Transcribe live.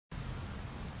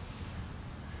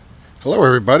Hello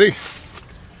everybody.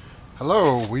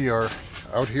 Hello, we are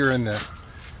out here in the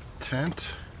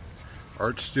tent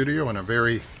art studio on a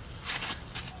very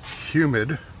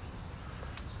humid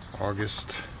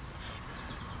August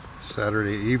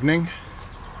Saturday evening.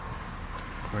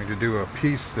 I'm going to do a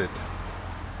piece that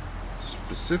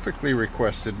specifically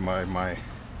requested by my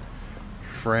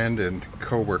friend and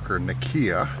co-worker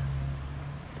Nakia,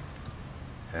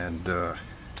 and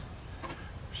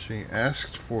she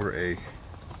asked for a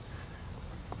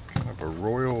kind of a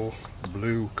royal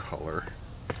blue color.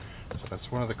 So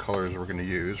that's one of the colors we're going to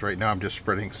use. Right now I'm just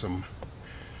spreading some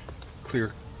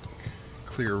clear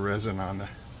resin on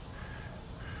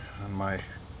my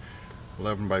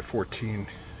 11 by 14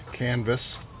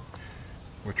 canvas,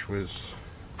 which was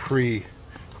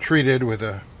pre-treated with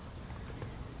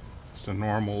just a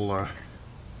normal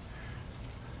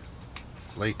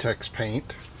latex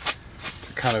paint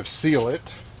to kind of seal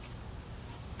it,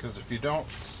 because if you don't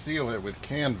seal it with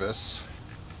canvas,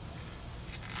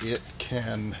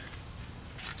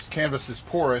 canvas is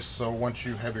porous, so once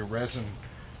you have your resin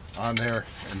on there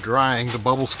and drying, the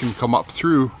bubbles can come up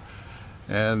through,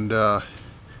 and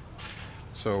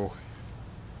so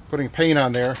putting paint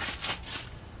on there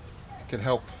can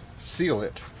help seal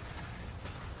it,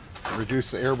 reduce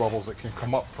the air bubbles that can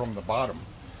come up from the bottom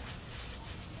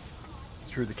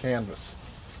through the canvas.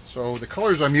 So the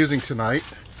colors I'm using tonight,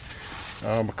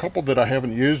 a couple that I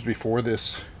haven't used before: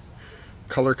 this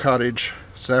Color Cottage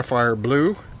Sapphire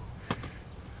Blue,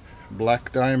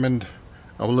 Black Diamond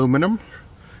Aluminum.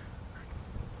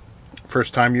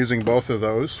 First time using both of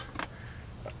those.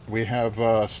 We have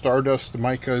Stardust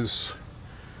Mica's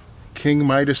King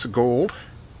Midas Gold,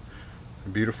 a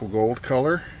beautiful gold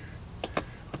color.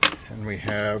 And we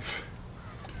have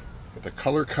the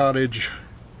Color Cottage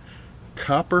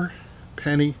Copper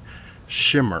Penny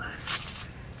Shimmer.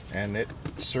 And it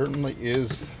certainly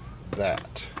is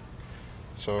that.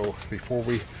 So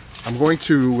I'm going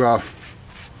to, I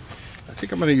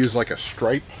think I'm going to use like a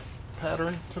stripe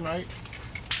pattern tonight.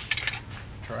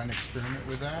 Try and experiment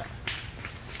with that.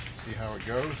 See how it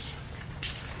goes.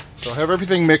 So I have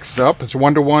everything mixed up. It's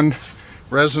 1:1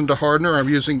 resin to hardener. I'm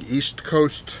using East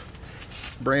Coast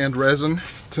brand resin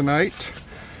tonight.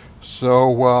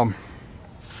 So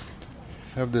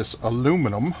have this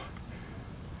aluminum.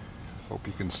 Hope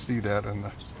you can see that in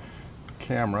the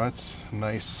camera. It's a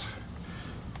nice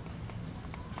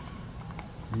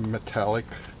metallic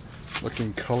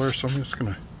looking color. So I'm just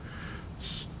gonna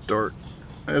start.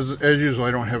 As usual,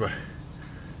 I don't have a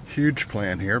huge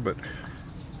plan here, but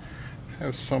I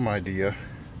have some idea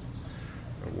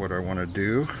of what I want to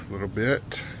do a little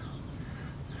bit.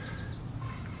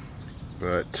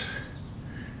 But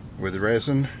with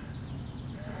resin,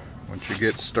 once you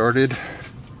get started,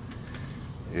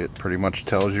 it pretty much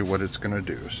tells you what it's going to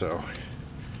do. So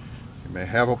you may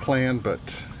have a plan, but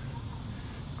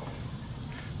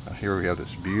here we have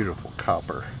this beautiful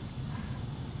copper.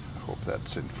 I hope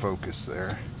that's in focus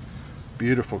there.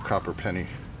 Beautiful copper penny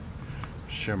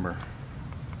shimmer.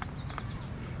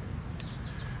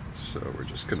 So we're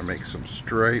just going to make some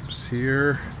stripes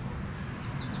here.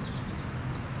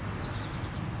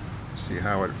 See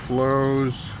how it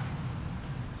flows.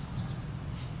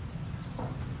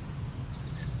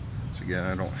 Once again,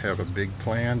 I don't have a big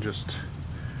plan, just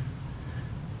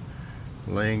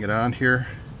laying it on here.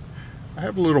 I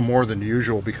have a little more than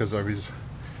usual because I was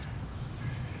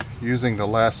using the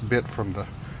last bit from the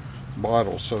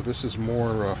bottle, so this is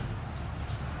more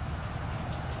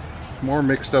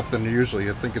mixed up than usually.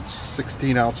 I think it's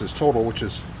 16 ounces total, which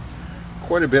is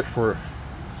quite a bit for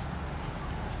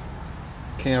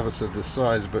canvas of this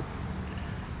size, but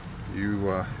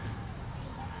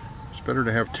it's better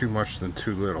to have too much than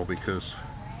too little, because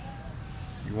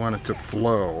you want it to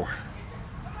flow.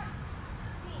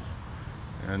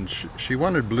 And she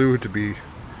wanted blue to be,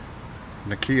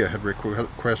 Nakia had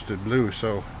requested blue,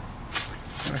 so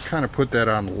I kind of put that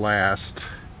on last.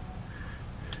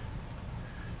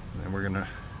 And then we're gonna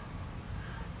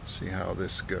see how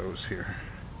this goes here.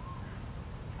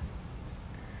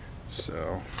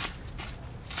 So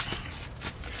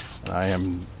I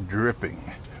am dripping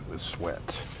with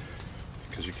sweat,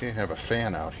 because you can't have a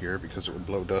fan out here because it would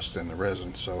blow dust in the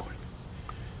resin, so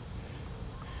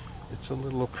it's a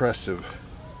little oppressive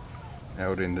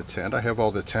out in the tent. I have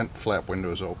all the tent flap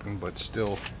windows open, but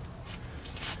still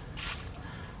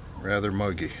rather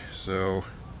muggy. So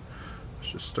let's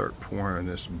just start pouring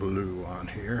this blue on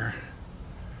here.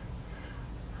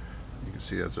 You can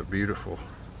see that's a beautiful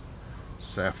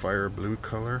sapphire blue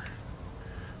color.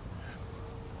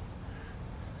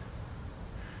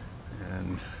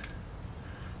 And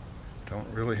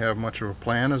don't really have much of a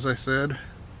plan, as I said.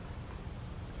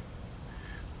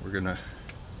 we're gonna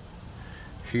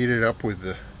heat it up with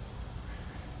the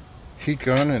heat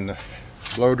gun and the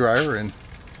blow dryer and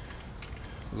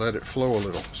let it flow a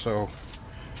little. So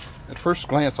at first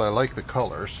glance I like the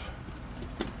colors.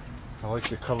 I like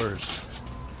the colors,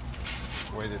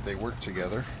 the way that they work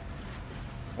together.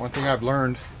 One thing I've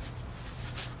learned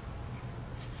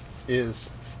is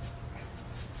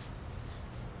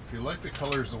if you like the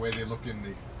colors the way they look in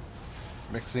the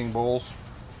mixing bowls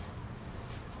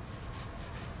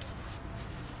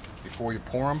before you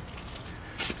pour them,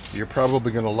 you're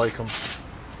probably going to like them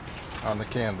on the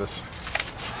canvas.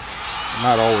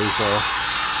 Not always though.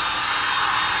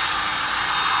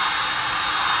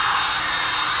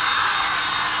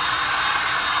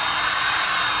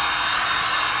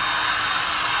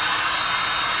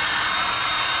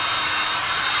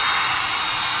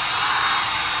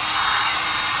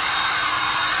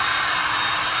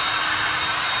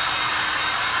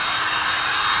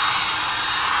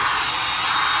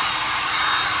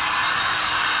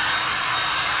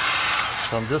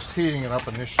 So I'm just heating it up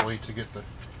initially to get the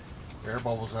air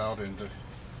bubbles out and to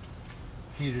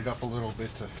heat it up a little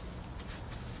bit to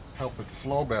help it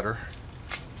flow better.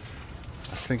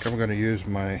 I think I'm going to use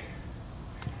my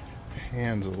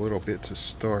hands a little bit to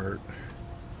start.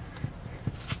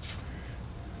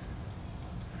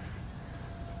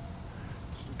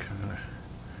 Just to kind of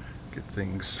get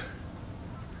things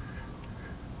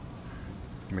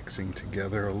mixing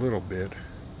together a little bit.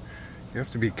 You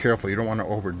have to be careful. You don't want to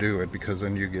overdo it because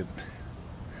then you get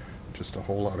just a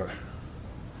whole lot of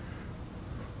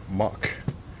muck.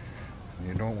 And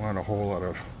you don't want a whole lot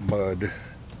of mud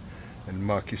and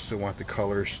muck. You still want the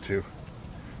colors to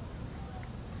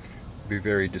be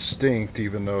very distinct,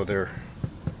 even though they're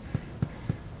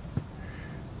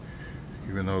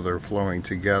flowing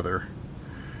together.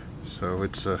 So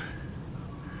it's a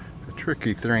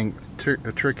tricky thing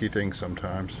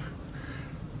sometimes.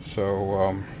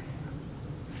 So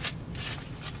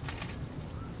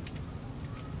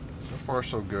so far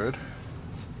so good.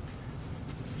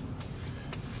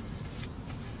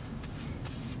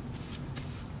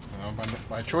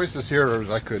 My choices here is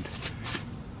I could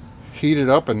heat it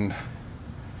up and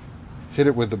hit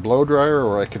it with the blow dryer,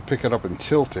 or I could pick it up and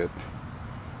tilt it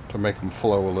to make them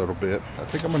flow a little bit. I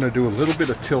think I'm going to do a little bit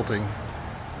of tilting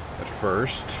at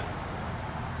first.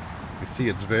 You see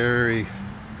it's very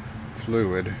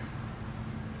fluid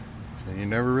and you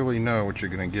never really know what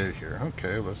you're going to get here.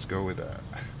 Okay, let's go with that.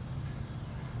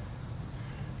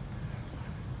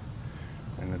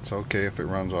 And it's okay if it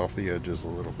runs off the edges a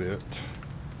little bit,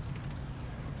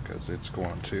 because it's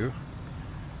going to.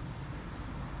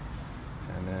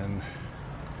 And then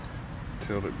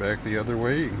tilt it back the other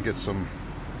way. You can get some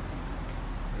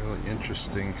really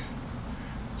interesting.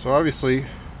 So obviously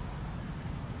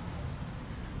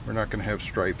we're not going to have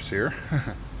stripes here.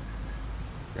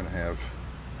 We're going to have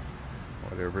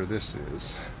whatever this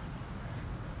is,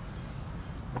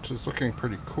 which is looking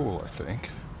pretty cool, I think.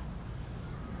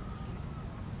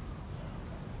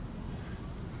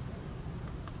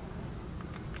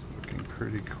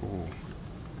 Pretty cool.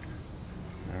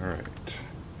 Alright,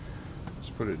 let's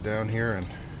put it down here, and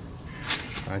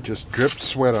I just dripped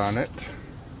sweat on it,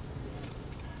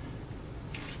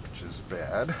 which is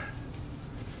bad,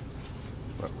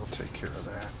 but we'll take care of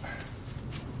that.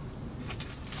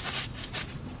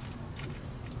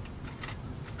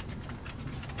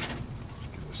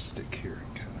 Get a stick here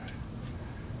and kind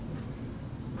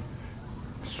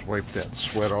of swipe that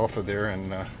sweat off of there,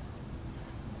 and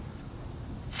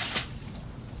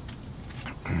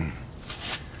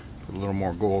put a little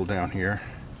more gold down here.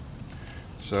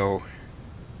 So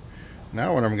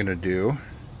now what I'm going to do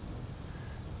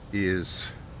is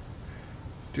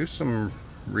do some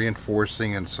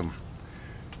reinforcing and some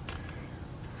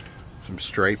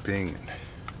striping,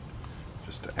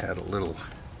 just to add a little.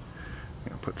 I'm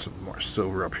going to put some more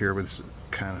silver up here, but this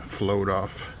kind of flowed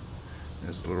off.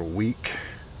 It's a little weak,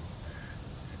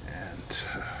 and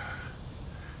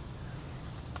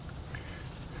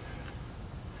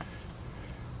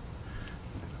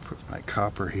put my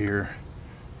copper here.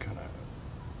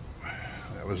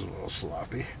 That was a little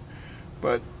sloppy,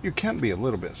 but you can be a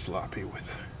little bit sloppy with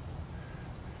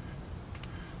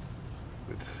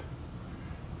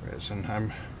resin.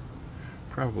 I'm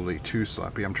probably too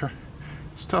sloppy.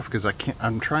 It's tough because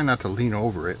I'm trying not to lean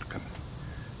over it and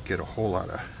get a whole lot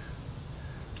of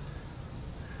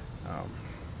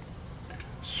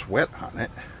sweat on it,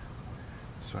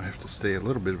 so I have to stay a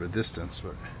little bit of a distance.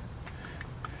 But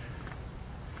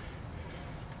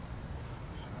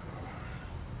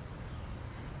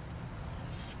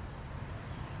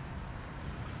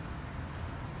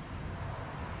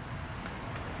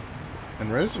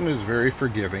And resin is very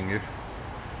forgiving. You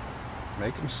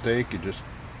make a mistake, you just,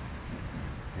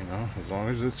 you know, as long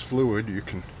as it's fluid, you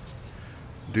can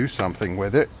do something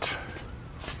with it.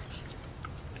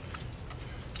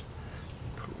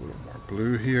 Put a little more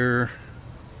blue here.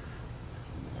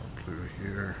 More blue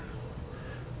here.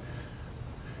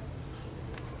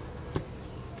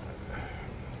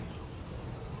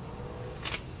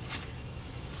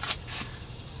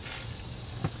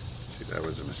 That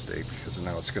was a mistake because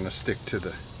now it's going to stick to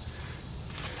the...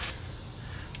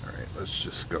 Alright, let's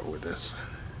just go with this.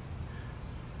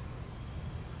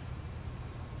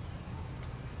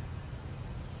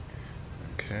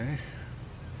 Okay.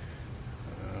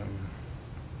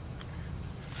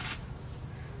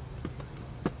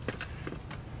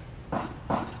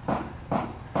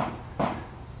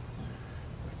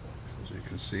 As you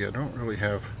can see, I don't really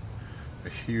have a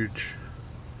huge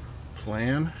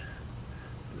plan.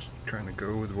 Just trying to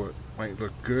go with what might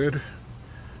look good,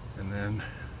 and then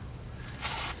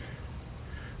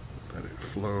let it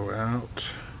flow out.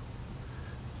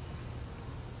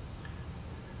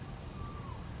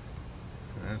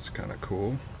 That's kind of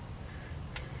cool.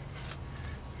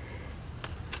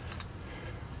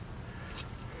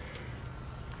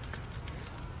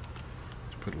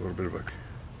 Let's put a little bit of a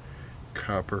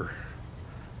copper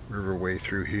riverway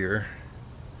through here.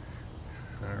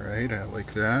 Alright, I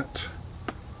like that.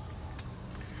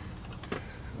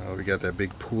 Oh, we got that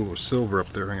big pool of silver up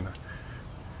there. I'm going to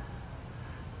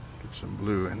get some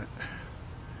blue in it.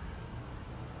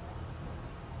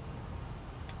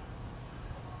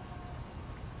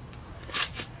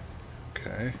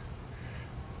 Okay.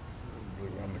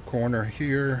 Blue on the corner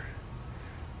here.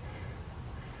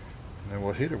 And then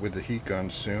we'll hit it with the heat gun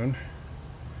soon.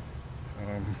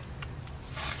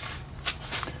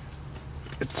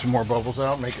 Get some more bubbles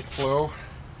out, make it flow.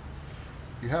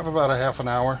 You have about a half an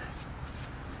hour,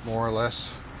 more or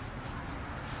less,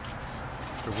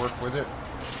 to work with it.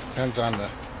 Depends on the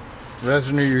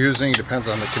resin you're using, depends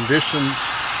on the conditions.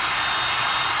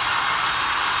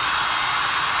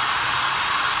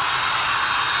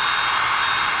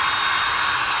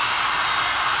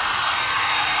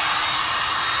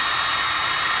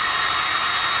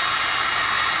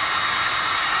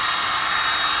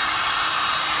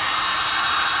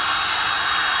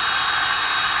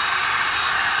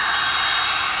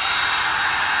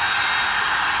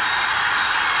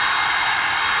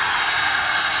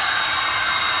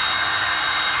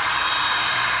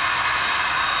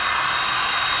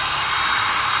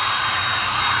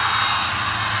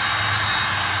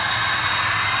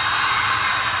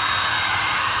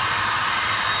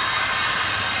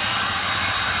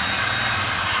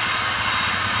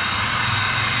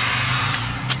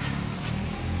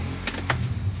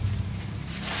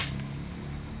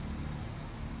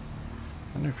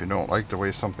 And if you don't like the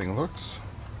way something looks,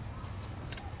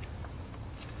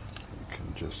 you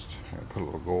can just put a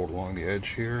little gold along the edge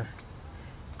here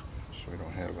so we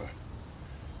don't have a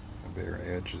bare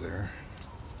edge there.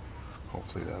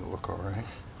 Hopefully that'll look alright.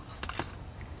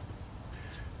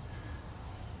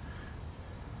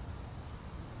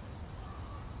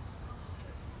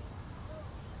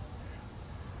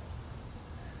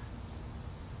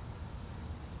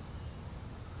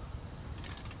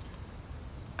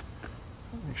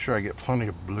 Make sure I get plenty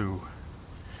of blue.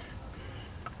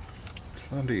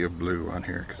 Plenty of blue on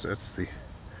here because that's the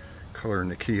color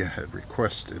Nakia had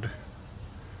requested.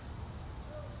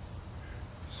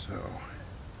 So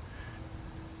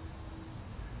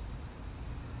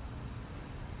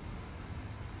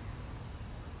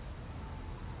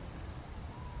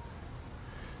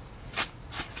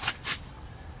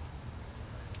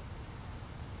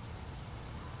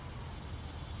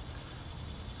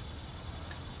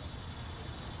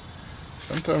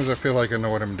sometimes I feel like I know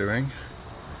what I'm doing.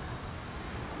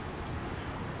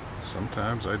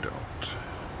 Sometimes I don't.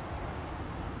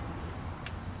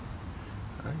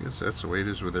 I guess that's the way it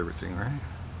is with everything, right?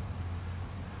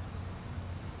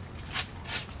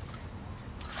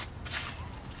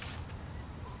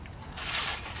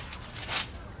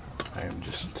 I am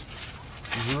just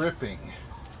dripping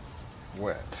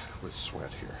wet with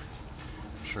sweat here.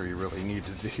 I'm sure you really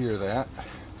needed to hear that.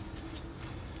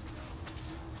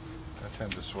 I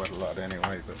tend to sweat a lot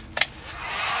anyway, but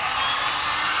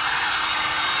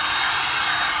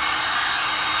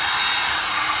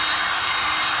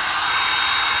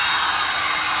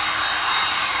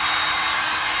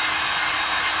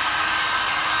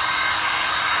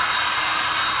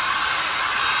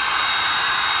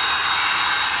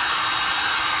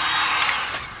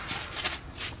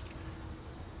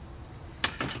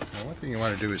now one thing you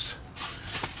want to do is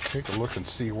take a look and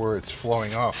see where it's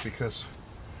flowing off, because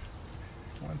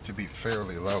I want it to be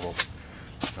fairly level.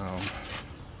 I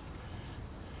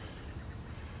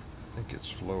think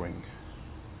it's flowing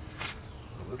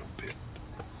a little bit.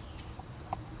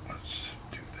 Let's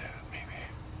do that maybe.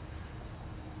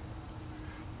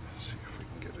 Let's see if we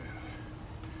can get it.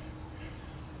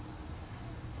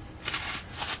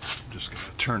 I'm just going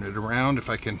to turn it around if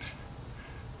I can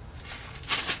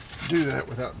do that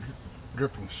without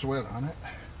dripping sweat on it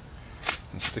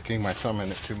and sticking my thumb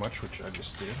in it too much, which I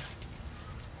just did.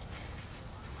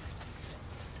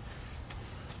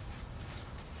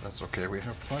 That's okay, we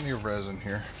have plenty of resin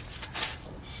here,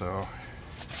 so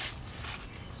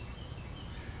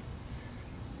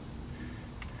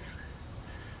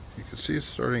you can see it's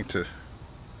starting to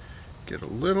get a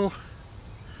little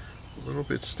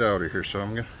bit stouter here, so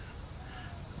I'm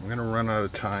gonna run out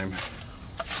of time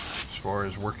as far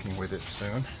as working with it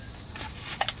soon.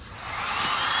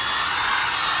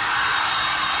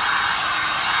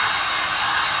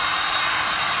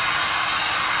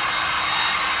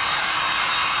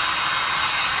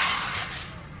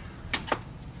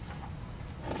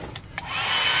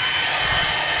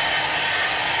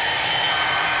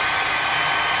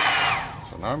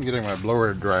 Now I'm getting my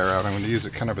blower dryer out. I'm going to use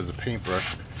it kind of as a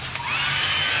paintbrush. You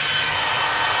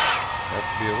have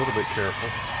to be a little bit careful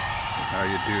with how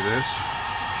you do this.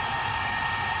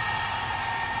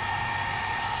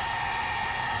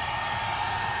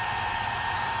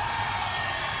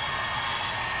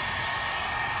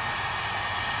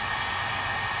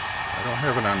 I don't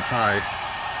have it on high.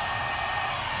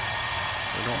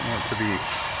 I don't want it to be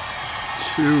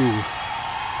too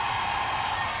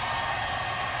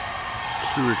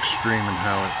extreme in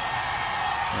how it,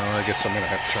 well, I guess I'm going to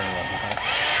have to turn it on high.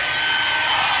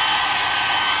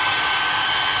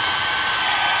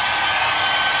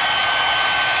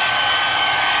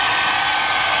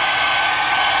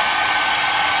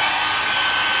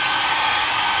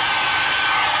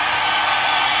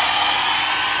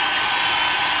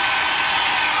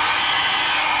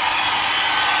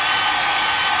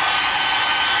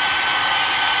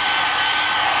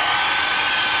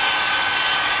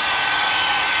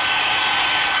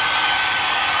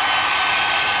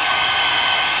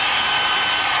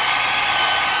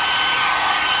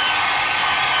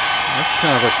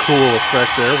 Kind of a cool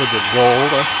effect there with the gold.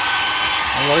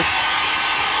 I like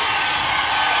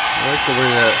the way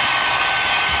that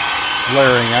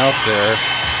flaring out there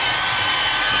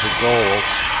with the gold.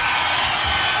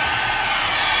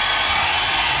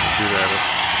 I'll do that a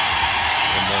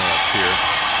little more up here.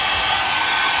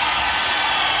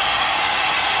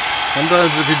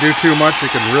 Sometimes if you do too much, you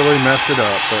can really mess it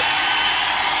up, but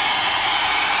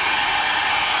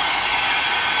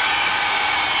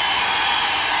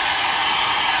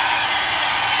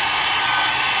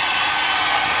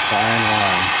fine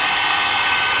line.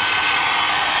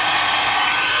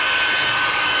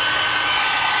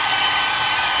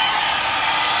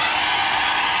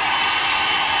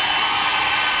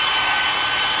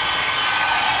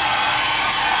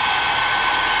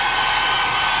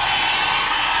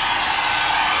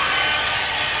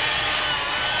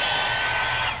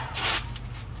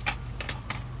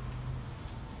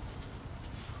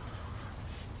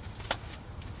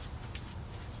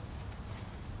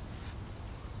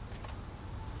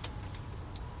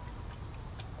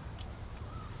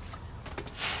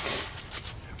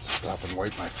 Stop and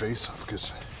wipe my face off,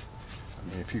 because I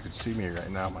mean, if you could see me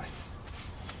right now, my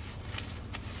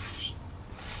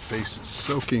face is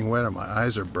soaking wet and my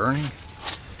eyes are burning.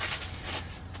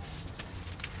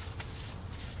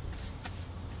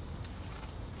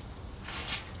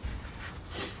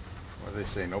 Well, they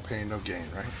say no pain, no gain,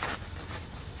 right?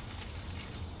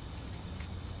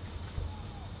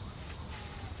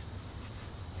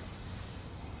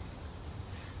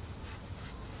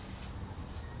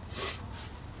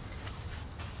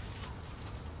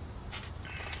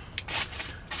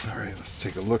 Alright, let's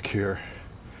take a look here.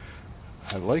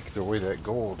 I like the way that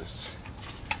gold is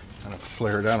kind of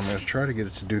flared out. I'm going to try to get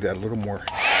it to do that a little more right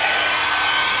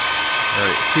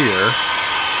here.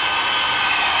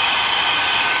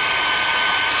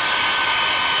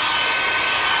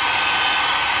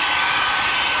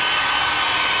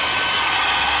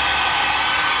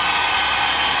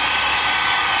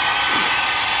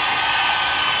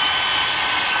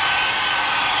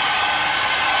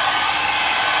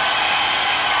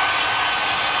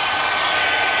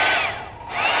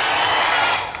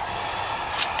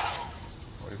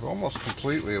 Almost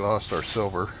completely lost our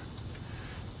silver,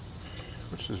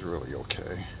 which is really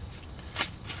okay.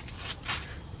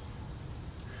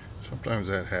 Sometimes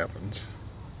that happens,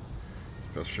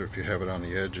 especially if you have it on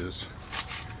the edges.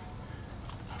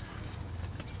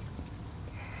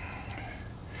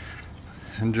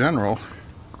 in general,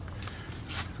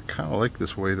 I kind of like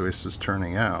this way this is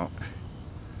turning out.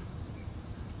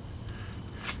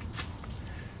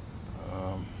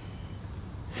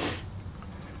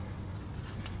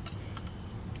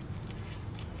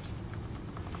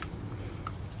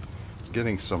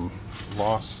 Getting some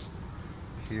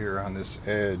loss here on this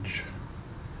edge.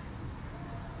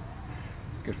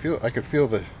 I could feel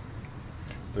the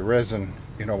resin,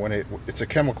 you know, when it's a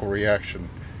chemical reaction,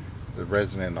 the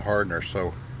resin and the hardener,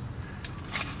 so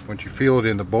once you feel it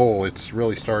in the bowl, it's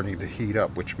really starting to heat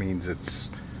up, which means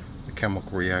the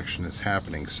chemical reaction is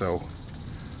happening. So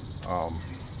I'm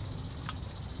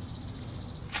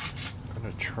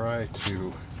going to try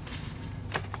to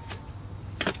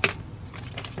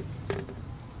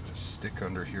stick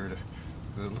under here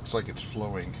it looks like it's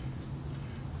flowing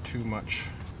too much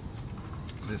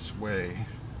this way.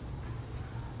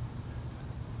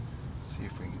 See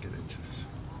if we can get it to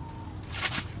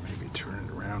maybe turn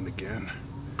it around again.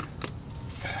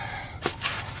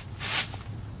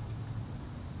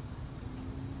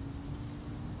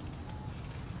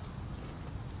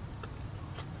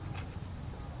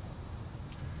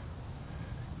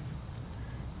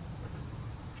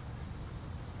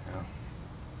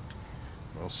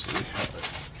 We'll see how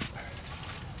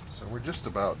so we're just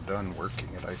about done working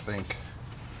it, I think.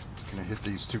 It's going to hit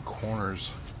these two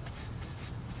corners.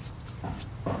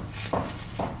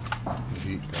 The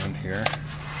heat gun here.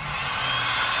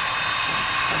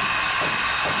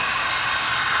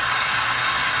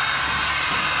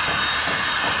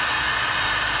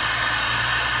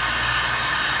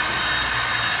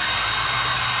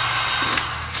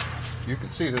 You can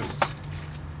see this.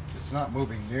 It's not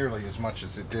moving nearly as much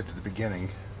as it did at the beginning.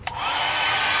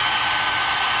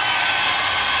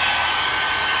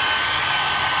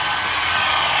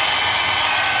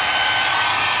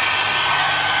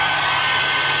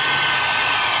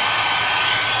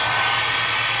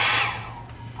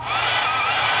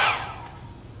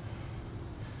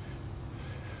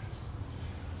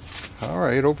 All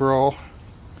right, overall,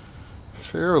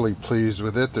 fairly pleased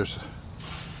with it. There's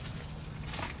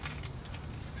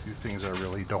things I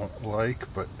really don't like,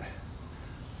 but let's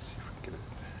see if we can get it.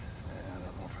 I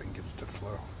don't know if I can get it to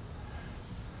flow.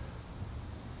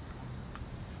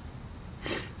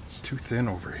 It's too thin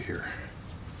over here.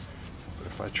 But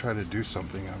if I try to do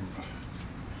something, I'm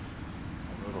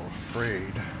a little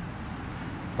afraid.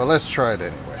 But let's try it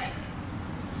anyway.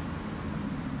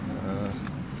 I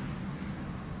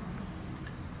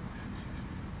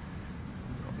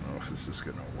don't know if this is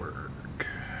going to work.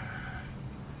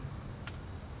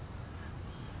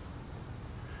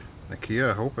 Nakia,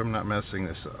 I hope I'm not messing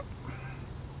this up.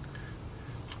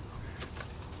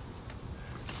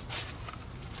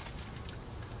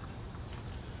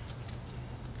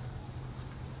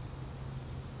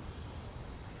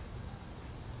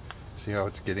 See how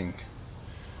it's getting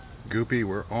goopy?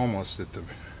 We're almost at the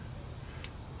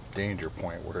danger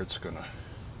point where it's gonna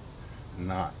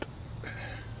not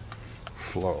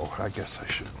flow. I guess I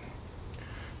should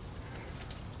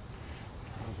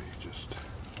probably just,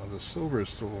 well, the silver is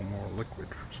still a little more liquid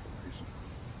for some reason.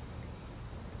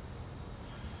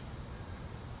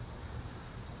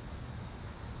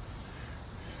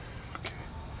 Okay,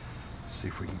 let's see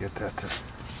if we can get that to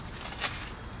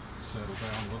settle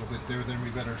down a little bit there. Then we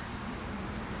better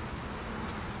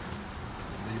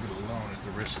leave it alone at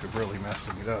the risk of really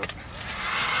messing it up.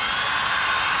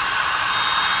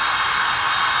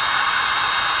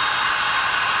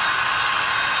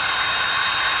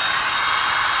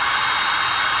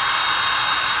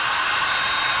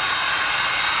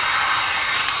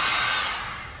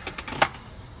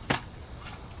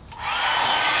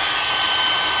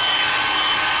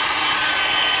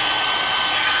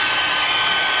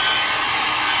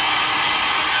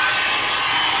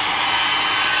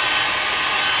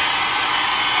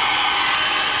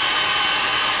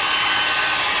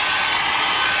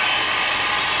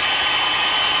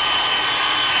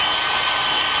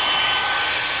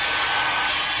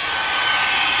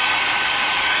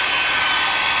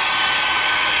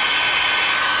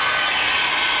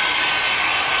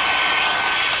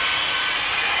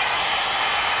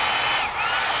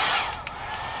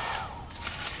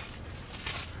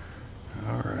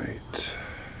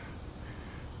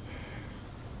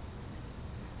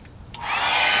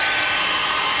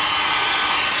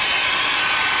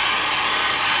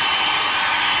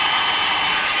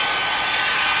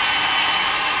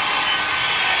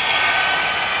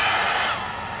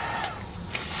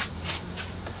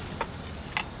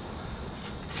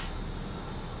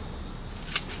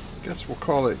 Guess we'll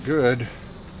call it good.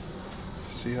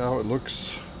 See how it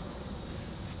looks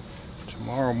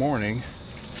tomorrow morning.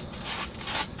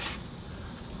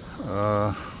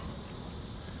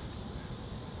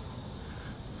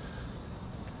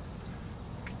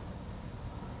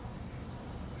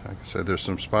 Like I said, there's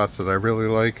some spots that I really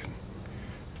like,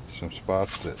 some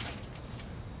spots that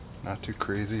not too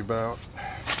crazy about.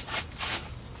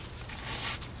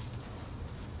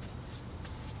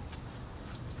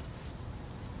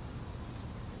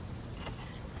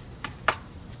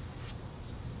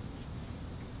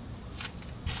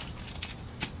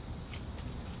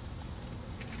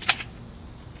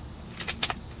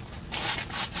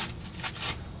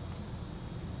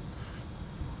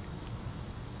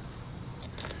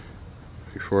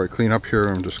 Before I clean up here,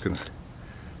 I'm just going to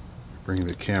bring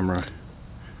the camera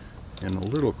in a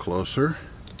little closer.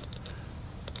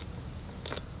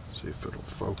 See if it'll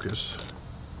focus.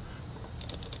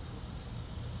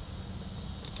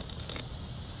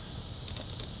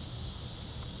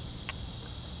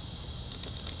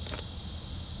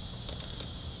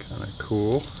 Kind of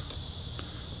cool.